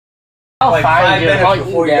Like 5 minutes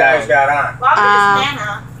before you guys got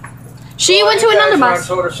on. She went to another bus.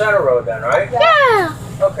 On Soda Center Road then, right? Yeah.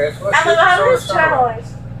 Okay, so let's do Soda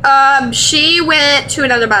Center Road. She went to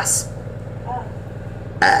another bus.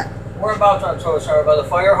 Whereabouts on Soda Center? By the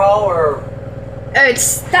fire hall or?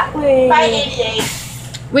 It's that way. By 88.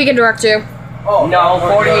 We can direct you. Oh, no,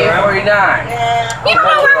 48, 49. Yeah. You don't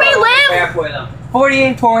know where we live? Halfway then.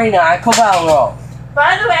 48, 49, Cobell Road.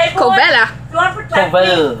 By the way, boy, Covella. you want to protect me?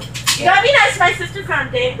 Cobell. You gotta be nice to my sister found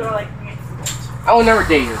a date girl like me. I will never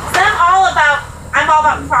date her. I'm all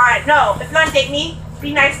about pride. No, if you want to date me,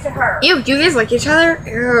 be nice to her. Ew, do you guys like each other?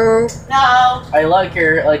 Ew. No. I like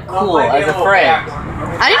her, like, cool, as a friend.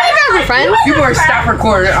 I didn't know you guys were friends. You better stop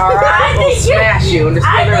recording, alright? I I'll think you're- smash you in the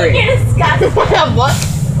I think smithereens. you're disgusting.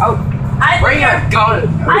 What? Bring a gun.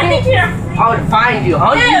 I think you're I would find you,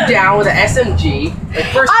 hunt you down with an SMG. Like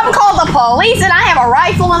first I would call the police and I have a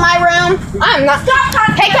rifle in my room. I'm not. Stop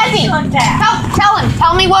talking Hey, Kenzie. like that.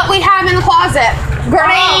 Tell me what we have in the closet.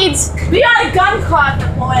 Grenades. We got a gun closet,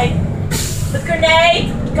 boy. With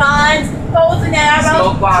grenades, guns, bows and arrows,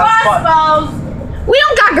 Smoke bombs, crossbows. We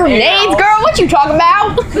don't got grenades, girl. What you talking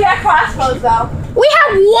about? We got crossbows though. We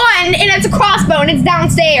have one, and it's a crossbow, and it's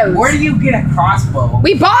downstairs. Where do you get a crossbow?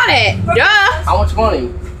 We bought it. Duh. How much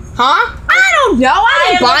money? Huh? I don't know. I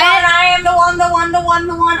didn't buy it. I am the one.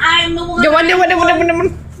 I am the one. The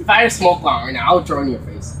one. If I had a smoke bomb right now, I would throw it in your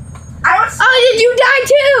face. Oh, did you die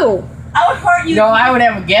too? I would hurt you. No, I would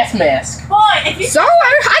have a gas mask. Boy, if you So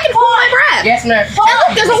I can hold my breath. Gas mask. Hey,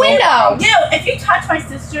 look, there's a window. You, if you touch my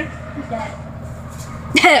sister, you're dead.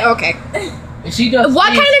 Okay. If she does What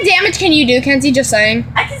kind of damage can you do, Kenzie? Just saying.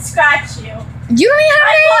 I can scratch you. You don't even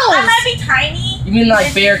I have nails. might be tiny. You mean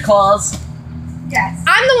like bear claws? Yes.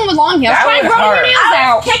 I'm the one with long nails. That Try would growing your hurt. nails I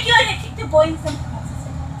out. would kick you like I kicked the boy in some.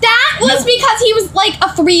 That was because he was like a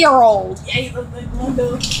 3-year-old. Yeah, you look like one of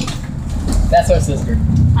those. That's my sister.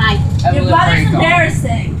 Hi. Your brother's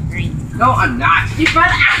embarrassing. No, I'm not.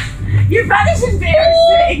 Your brother's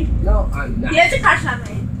embarrassing. No, I'm not. He has a crush on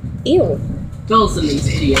me. Ew. Don't listen to these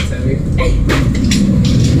idiots over here.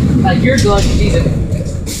 Like, you're good, she's an idiot.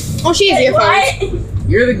 Oh, she's your phone. What?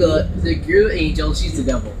 You're the good, you're the angel, she's the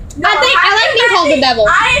devil. No, I like being called the devil.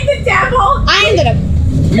 I am the devil. I am the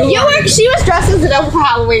devil. She was dressed as the devil for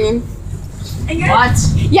Halloween. And you're, What?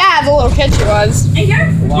 Yeah, as a little kid she was. And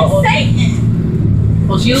you're Well, Satan.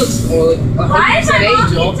 Well, she looks more like Why is an my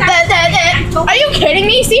mom angel. keep Are you kidding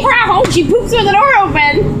me? See her at home. She poops with the door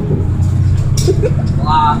open.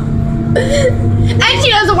 Blah. And she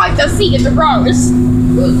doesn't wipe the seat. It's gross.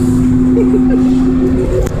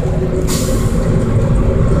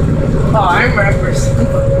 Oh, I remember.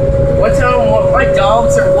 One time, my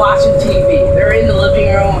dogs are watching TV. They're in the living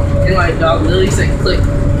room, and my dog Lily's like, click,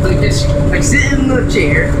 this, like sitting in the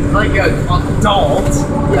chair, like an adult.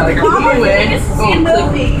 Yeah, like Mom, we're human. going to see a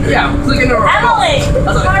movie. Yeah, clicking the remote. Emily, I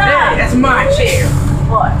was like, shut hey, up. that's my chair.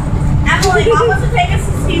 What? Emily, Mom wants to take us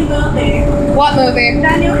to see a movie. What movie?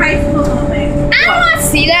 That new high school movie. I don't want to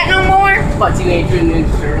see that no more. What, Teenage Mutant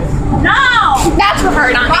Ninja Turtles? No! That's for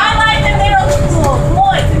her, not me. My life in middle school.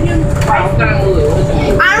 Boy, it's a new high What kind of movie? What is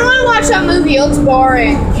it? I don't want to watch that movie. It looks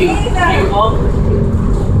boring. Cute.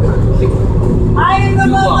 I am the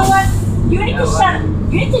You one. You need to shut up.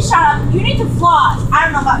 You need to shut up. You need to floss. I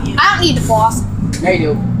don't know about you. I don't need to floss. I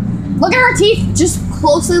do. Look at her teeth. Just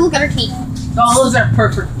closely look at her teeth. Those are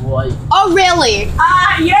perfect white. Oh, really?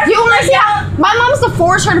 You're You want to see how my mom used to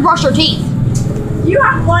force her to brush her teeth. You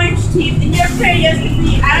have orange teeth and you're pretty as can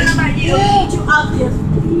be. I don't know about you. You ugly as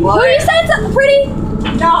can be. What? Who did you say is pretty?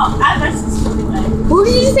 No, I was anyway. Who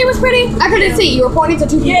did you say was pretty? I couldn't see. You were pointing to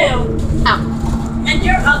two people. You. Oh. And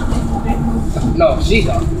you're ugly. No, she's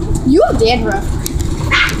not. You have dandruff.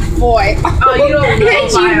 Boy. Oh, you don't know Did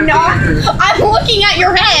if I you have not? dandruff. I'm looking at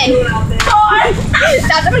your head.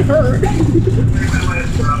 That doesn't hurt.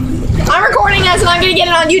 I'm recording this and I'm gonna get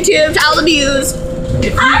it on YouTube to all the views.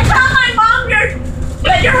 I tell my mom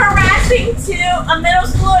that you're harassing to a middle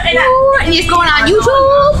schooler and And it's going on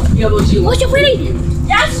YouTube. Yeah, but she What's your pretty?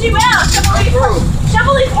 yes, she will. She'll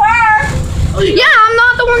believe her. Oh, you, Yeah, I'm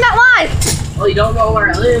not the one that lied. oh, you don't know where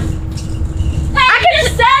I live? Hey, I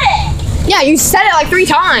just said it. Yeah, you said it like 3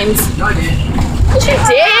 times. No, I didn't. Yes,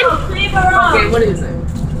 you did. Leave her alone. Okay, what is it?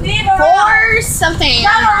 Leave her alone. 4 something.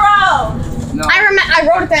 Shut her alone. No. I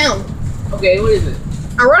wrote it down. Okay, what is it?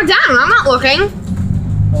 I wrote it down. I'm not looking.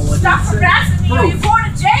 Oh, what Stop does it say? harassing me or you're going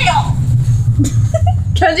to jail.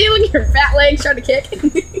 Cause you look at your fat legs trying to kick.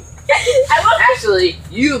 I will. Actually,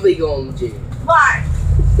 you'll be going to jail. Why?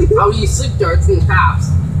 I'll use sleep darts and cops.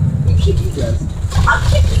 And kick you guys. I'll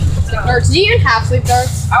kick you. Darts. Do you even have sleep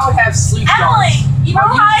darts? I would have sleep Emily, darts. you know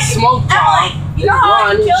I'll how I use can, smoke bomb. Emily, You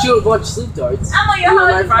run and shoot a bunch of sleep darts. Emma, You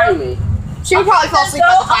might find me. She would probably fall asleep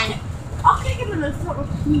by the time. I'll kick him in the stomach.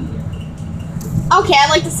 Okay, I'd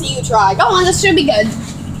like to see you try. Go on, this should be good.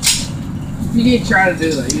 You need to try to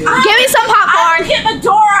do that. Give me some popcorn. I'll get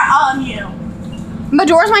Medora on you.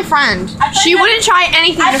 Medora's my friend. She wouldn't try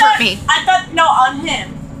anything to hurt me. I thought, no, on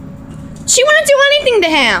him. She wouldn't do anything to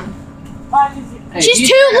him. Why did you? Hey, She's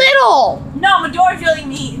too little. No, Medora's really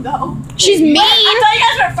mean, though. She's mean. I thought you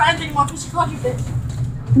guys weren't friends anymore because she called you bitch.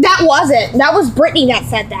 That wasn't. That was Brittany that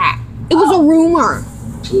said that. It was a rumor.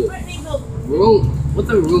 Brittany will. What's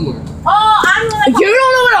a rumor? Oh, I'm like. You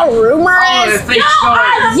don't know what a rumor Oh, is? a fake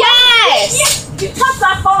story. Yes. You touch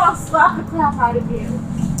that phone, I'll slap the crap out of you.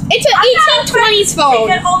 It's an 1820s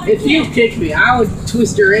phone. If you kick me, I would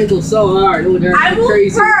twist your ankle so hard. It would hurt I will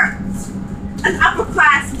crazy. hurt an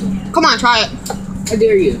upperclassman. Come on, try it. How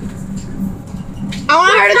dare you? I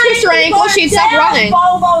want her to twist her ankle. She'd stop running.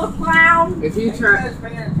 Bobo the clown. If you try,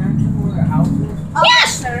 Oh,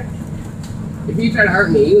 Yes! sir. if you try to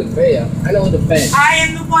hurt me, you would fail. I know the defense. I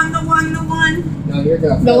am the one. No, you're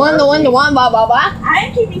going. The one, blah, blah, blah. I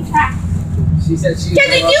am keeping track. She said she. Do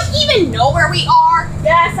you even know where we are?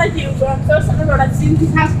 Yes, I do. But I'm so sorry about that.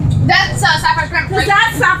 Suzy's house. That's Sapphire's grandma. Because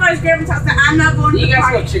that's Sapphire's grandma's house. That I'm not going to You the guys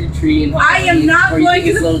party. go trick or treating. I am not going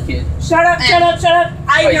to the little kid. Shut up, shut up, shut up.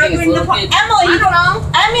 I am you not think it's going to the little party. kids? Emily, I don't know.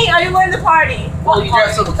 Emmy, are you going to the party? Well, you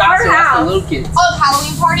dress up a costume. Our That's house. for little kids. Oh, the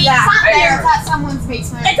Halloween party? Yeah. It's not I there. never- It's at someone's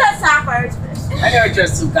basement. It's at Sapphire's first. I never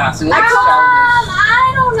dressed up a costume.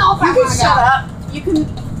 I don't know if I You can want to shut go. up. You can.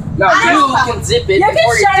 No, I don't you know. can zip it You can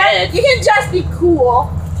before you're shut dead. up. You can just be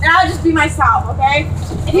cool, and I'll just be myself. Okay?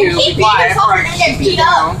 If you keep beating yourself, you're gonna get beat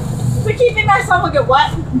up. If we keep being myself, we'll get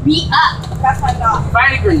what? Beat up. That's my thought. If I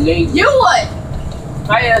had a grenade, You would. if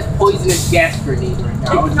I had a poisonous gas grenade right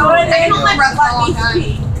now, I would Ignore throw it. it. I can hold my breath for a Let long me time.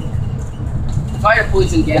 speak. If I had a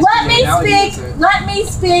poison gas Let me grenade, I would use speak. it. Let me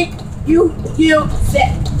speak. You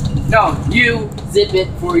sit. No, you zip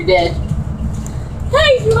it before you're dead.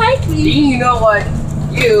 Hey, you like me? You know what?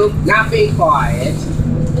 You not being quiet.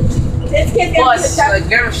 This kid's gonna be Plus, the like,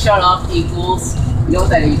 never shut up equals. You know what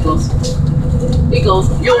that equals? Equals,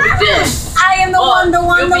 you'll be dead. I am the But one, the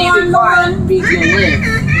one, you'll the be one, even the quiet one. means you'll live.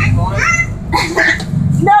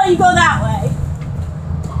 No, you go that way.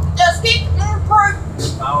 Just keep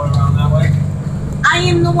Around that way. I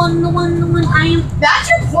am the one, the one, the one. I am. That's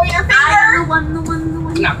your pointer I am finger. the one, the one, the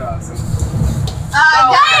one. Not awesome.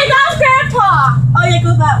 Hey, that's Grandpa. Oh yeah,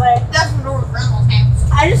 go that way. That's Medora's grandma's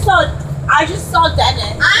house. I just saw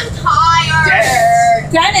Dennis. I'm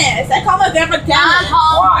tired. Dennis. I call my grandpa I'm Dennis.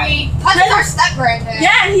 hungry. Because he's our step granddad.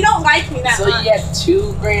 Yeah, and he don't like me that So much. you have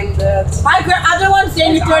two granddads? My other one's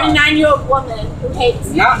dating a That's odd. 39-year-old woman who hates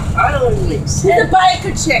me. Not, I don't even make She's a sense.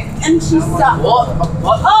 biker chick, and she sucks. What?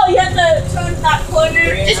 Oh, you have to turn that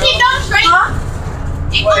corner. Just keep going straight. Huh?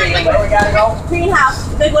 Keep Wait, going. where we gotta go? Greenhouse.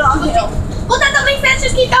 Big one on the hill. Well, that doesn't make sense.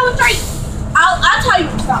 Just keep going straight. I'll tell you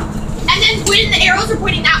stuff. And then when the arrows are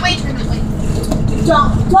pointing that way, turn that way.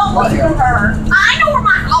 Don't listen to her. I know where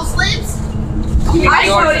my house lives. You I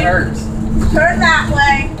know showed it you. hurts. Turn that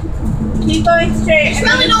way. Keep going straight. There's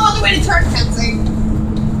really no other way to turn, Kenzie.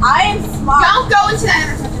 I am smart. Don't go into that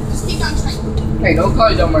intersection. Just keep going straight. Hey, don't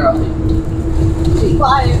call you dumb or nothing. Be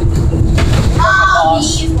quiet.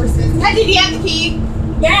 Keys, horses. Hey, did you have the key?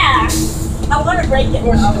 Yeah. I want to break it.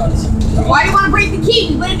 Why do you want to break the key?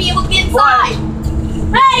 We wouldn't be able to get inside.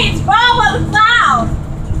 Hey, it's Bobo the Clown.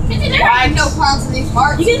 Kenzie, there ain't no clowns in these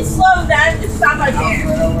parts. You can slow down and stop right there.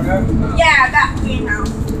 Right over there. Yeah, that greenhouse.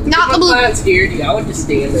 Not the If blue. I'm not scared, I would just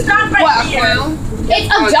stand there. Stop right What, here. clown?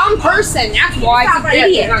 It's a dumb person. That's why. Stop right Yeah,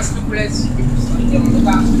 here. you're not stupid as give him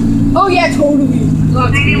the costume. Oh, yeah, totally.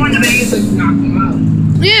 Look, anyone to make us like knock him out.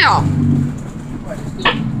 Yeah. What,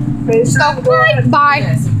 just do it. So, bye.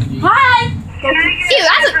 Yes. Hi. Ew,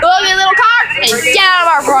 that's an ugly little car. And get out of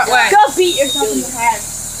our front way. Go beat yourself in the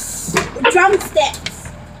head.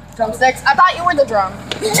 Drumsticks. Drumsticks? I thought you were the drum.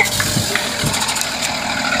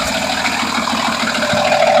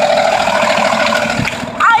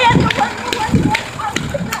 I am the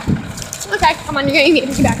one. Okay, come on, you're gonna need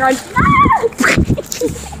to get back ride.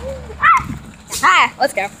 Ah,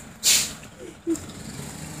 let's go.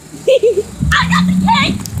 I got the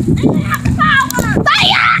cake. And I have the power.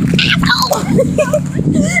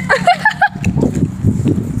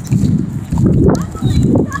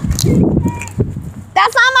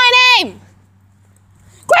 That's not my name!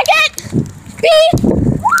 Cricket! B!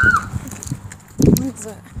 What is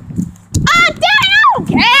that? Ah, damn, I don't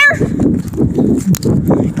care!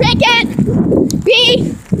 Cricket!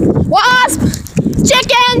 Bee! Wasp!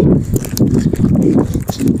 Chicken!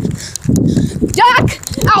 Duck!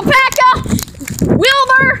 Alpaca!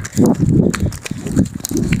 Wilbur!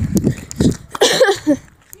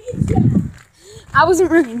 I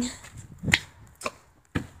wasn't rude.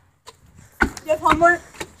 You have homework?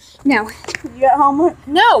 No. You got homework?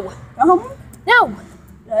 No. Got homework? No.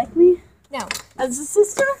 You like me? No. As a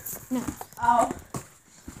sister? No. Oh,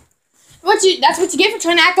 That's what you get for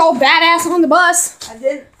trying to act all badass on the bus. I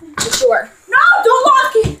didn't. For sure. No, don't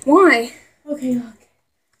lock it! Why? Okay, lock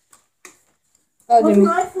it. Oh, It was Jimmy.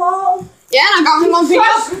 my fault. Yeah, and I got him on video.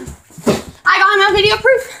 I got him on video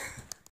proof.